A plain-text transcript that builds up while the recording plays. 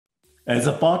As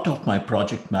a part of my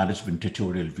project management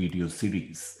tutorial video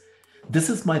series, this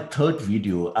is my third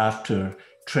video after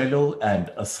Trello and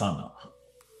Asana.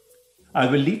 I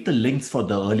will leave the links for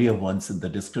the earlier ones in the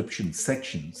description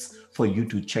sections for you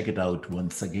to check it out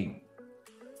once again.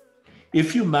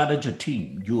 If you manage a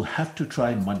team, you have to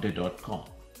try Monday.com.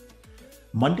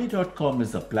 Monday.com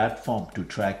is a platform to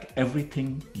track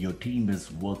everything your team is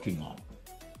working on.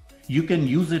 You can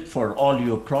use it for all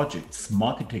your projects,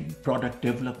 marketing, product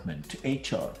development,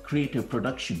 HR, creative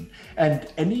production,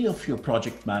 and any of your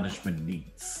project management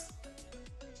needs.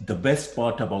 The best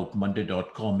part about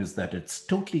Monday.com is that it's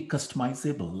totally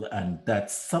customizable, and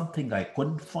that's something I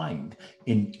couldn't find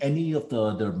in any of the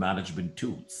other management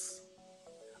tools.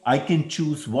 I can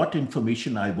choose what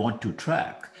information I want to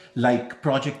track, like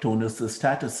project owners'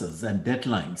 statuses and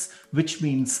deadlines, which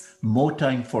means more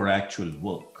time for actual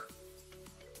work.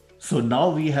 So now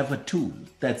we have a tool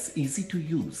that's easy to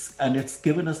use, and it's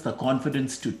given us the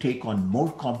confidence to take on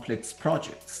more complex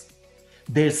projects.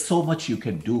 There's so much you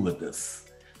can do with this.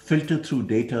 Filter through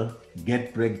data,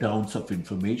 get breakdowns of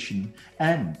information,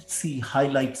 and see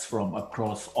highlights from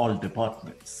across all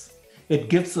departments.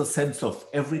 It gives a sense of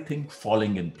everything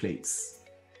falling in place.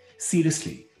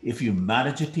 Seriously, if you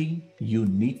manage a team, you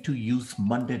need to use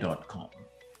Monday.com.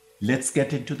 Let's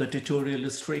get into the tutorial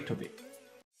straight away.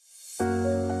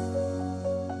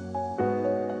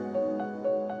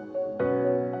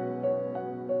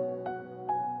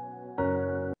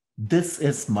 This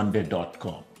is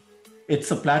Monday.com.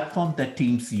 It's a platform that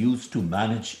teams use to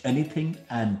manage anything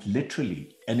and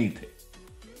literally anything.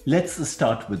 Let's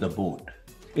start with the board.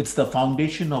 It's the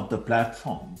foundation of the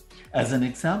platform. As an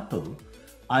example,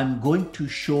 I'm going to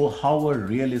show how a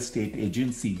real estate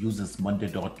agency uses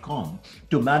Monday.com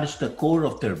to manage the core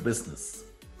of their business.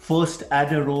 First,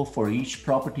 add a row for each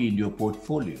property in your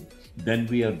portfolio. Then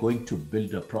we are going to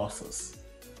build a process.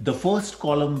 The first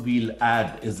column we'll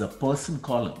add is a person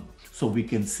column, so we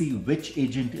can see which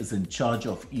agent is in charge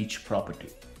of each property.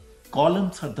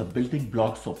 Columns are the building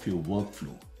blocks of your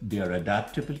workflow. They are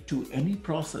adaptable to any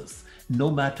process,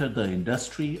 no matter the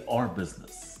industry or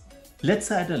business. Let's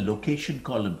add a location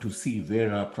column to see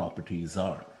where our properties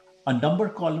are. A number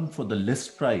column for the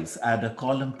list price, add a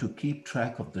column to keep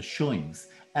track of the showings,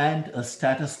 and a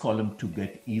status column to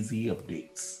get easy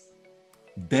updates.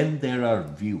 Then there are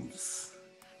views.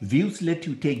 Views let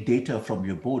you take data from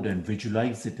your board and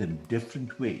visualize it in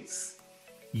different ways.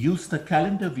 Use the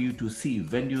calendar view to see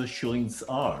when your showings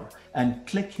are, and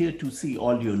click here to see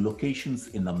all your locations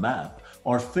in a map,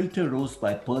 or filter rows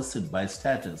by person, by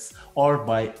status, or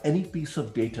by any piece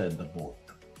of data in the board.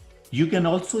 You can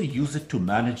also use it to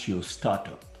manage your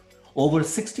startup. Over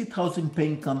 60,000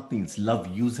 paying companies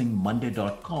love using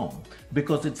Monday.com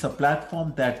because it's a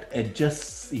platform that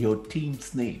adjusts your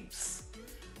team's names.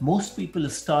 Most people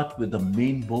start with a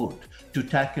main board to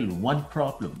tackle one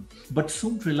problem, but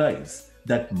soon realize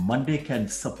that Monday can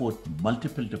support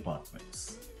multiple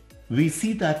departments. We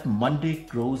see that Monday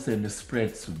grows and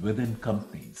spreads within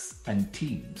companies and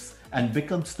teams and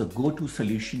becomes the go-to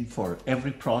solution for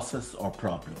every process or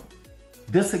problem.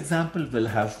 This example will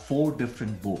have 4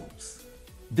 different boards.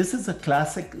 This is a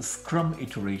classic Scrum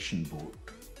iteration board.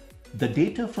 The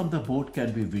data from the board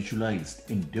can be visualized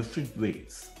in different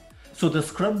ways. So the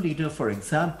Scrum leader, for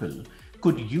example,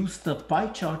 could use the pie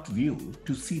chart view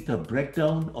to see the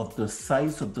breakdown of the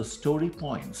size of the story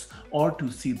points or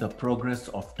to see the progress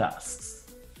of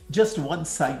tasks. Just one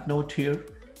side note here,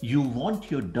 you want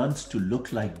your dones to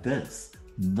look like this,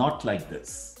 not like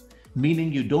this,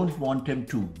 meaning you don't want them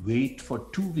to wait for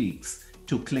 2 weeks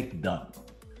to click done.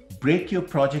 Break your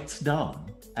projects down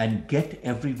and get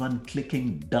everyone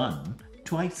clicking done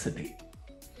twice a day.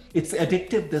 It's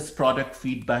addictive. This product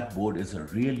feedback board is a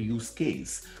real use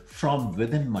case from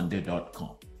within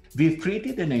Monday.com. We've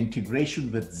created an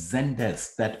integration with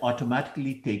Zendesk that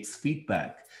automatically takes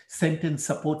feedback, sent in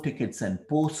support tickets, and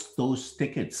posts those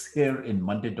tickets here in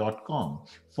Monday.com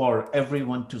for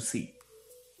everyone to see.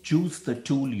 Choose the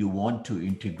tool you want to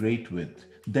integrate with,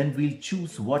 then we'll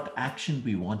choose what action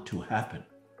we want to happen.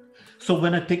 So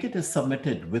when a ticket is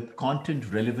submitted with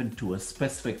content relevant to a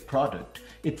specific product,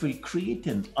 it will create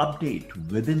an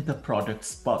update within the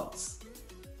product's pulse.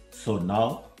 So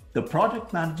now the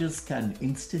product managers can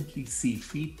instantly see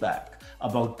feedback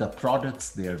about the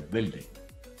products they are building.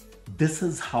 This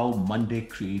is how Monday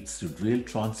creates real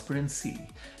transparency,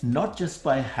 not just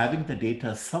by having the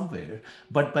data somewhere,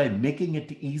 but by making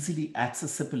it easily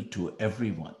accessible to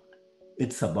everyone.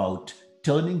 It's about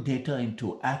turning data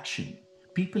into action.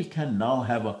 People can now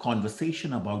have a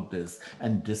conversation about this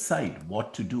and decide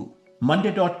what to do.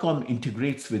 Monday.com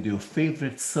integrates with your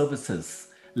favorite services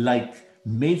like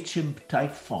MailChimp,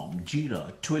 Typeform,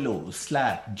 Jira, Twilio,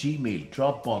 Slack, Gmail,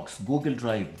 Dropbox, Google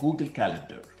Drive, Google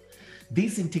Calendar.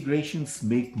 These integrations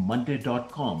make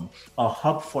Monday.com a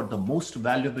hub for the most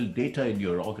valuable data in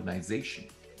your organization.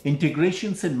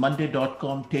 Integrations in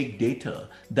Monday.com take data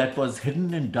that was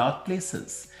hidden in dark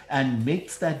places and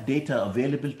makes that data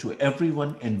available to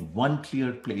everyone in one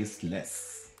clear place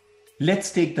less.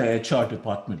 Let's take the HR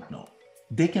department now.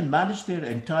 They can manage their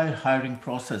entire hiring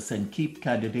process and keep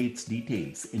candidates'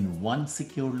 details in one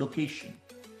secure location.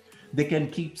 They can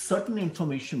keep certain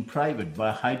information private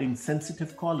by hiding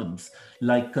sensitive columns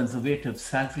like conservative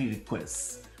salary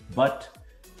requests, but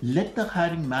let the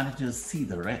hiring managers see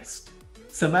the rest.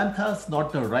 Samantha's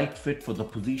not the right fit for the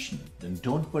position, then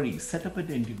don't worry, set up an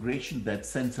integration that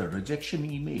sends a rejection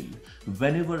email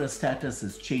whenever a status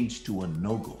is changed to a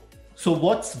no-go. So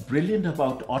what's brilliant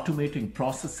about automating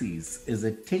processes is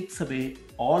it takes away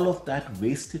all of that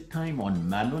wasted time on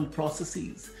manual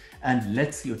processes and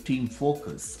lets your team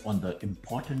focus on the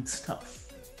important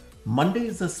stuff. Monday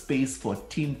is a space for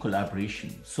team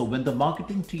collaboration. So when the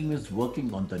marketing team is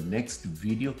working on the next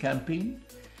video campaign,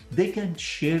 they can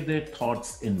share their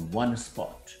thoughts in one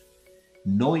spot.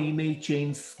 No email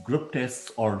chains, group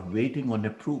tests, or waiting on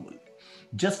approval.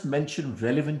 Just mention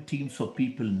relevant teams so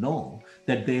people know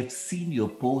that they have seen your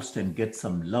post and get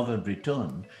some love in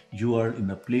return. You are in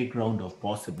a playground of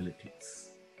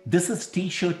possibilities. This is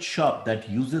T-shirt shop that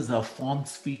uses our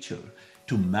forms feature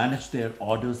to manage their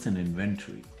orders and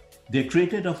inventory. They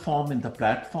created a form in the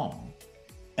platform,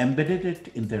 embedded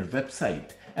it in their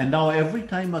website, and now every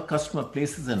time a customer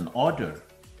places an order,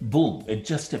 boom, it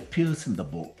just appears in the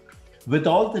board. With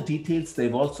all the details,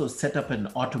 they've also set up an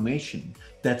automation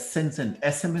that sends an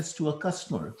SMS to a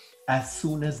customer as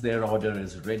soon as their order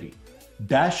is ready.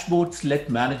 Dashboards let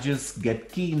managers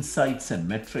get key insights and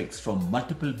metrics from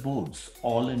multiple boards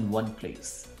all in one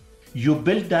place. You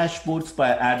build dashboards by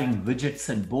adding widgets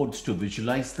and boards to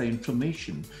visualize the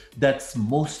information that's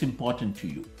most important to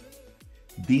you.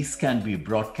 These can be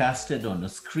broadcasted on the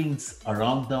screens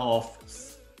around the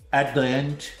office. At the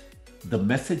end, the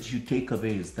message you take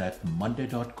away is that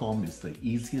Monday.com is the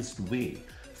easiest way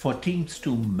for teams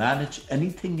to manage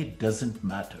anything. It doesn't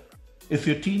matter. If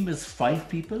your team is 5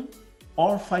 people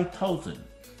or 5,000,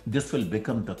 this will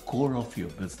become the core of your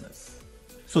business.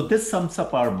 So this sums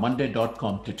up our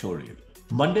Monday.com tutorial.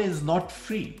 Monday is not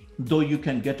free, though you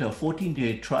can get a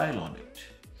 14-day trial on it.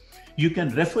 You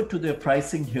can refer to their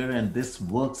pricing here, and this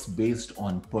works based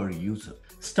on per user.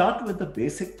 Start with the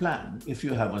basic plan if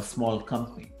you have a small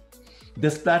company.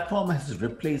 This platform has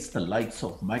replaced the likes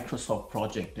of Microsoft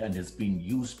Project and is being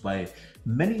used by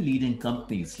many leading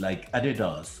companies like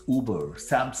Adidas, Uber,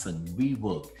 Samsung,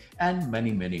 WeWork, and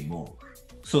many, many more.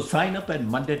 So sign up at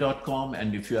Monday.com,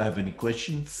 and if you have any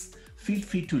questions, feel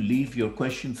free to leave your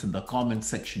questions in the comment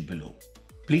section below.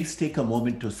 Please take a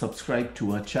moment to subscribe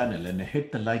to our channel and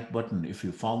hit the like button if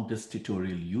you found this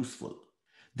tutorial useful.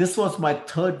 This was my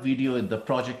 3rd video in the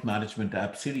Project Management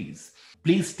app series.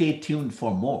 Please stay tuned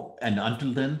for more, and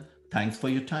until then, thanks for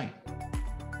your time.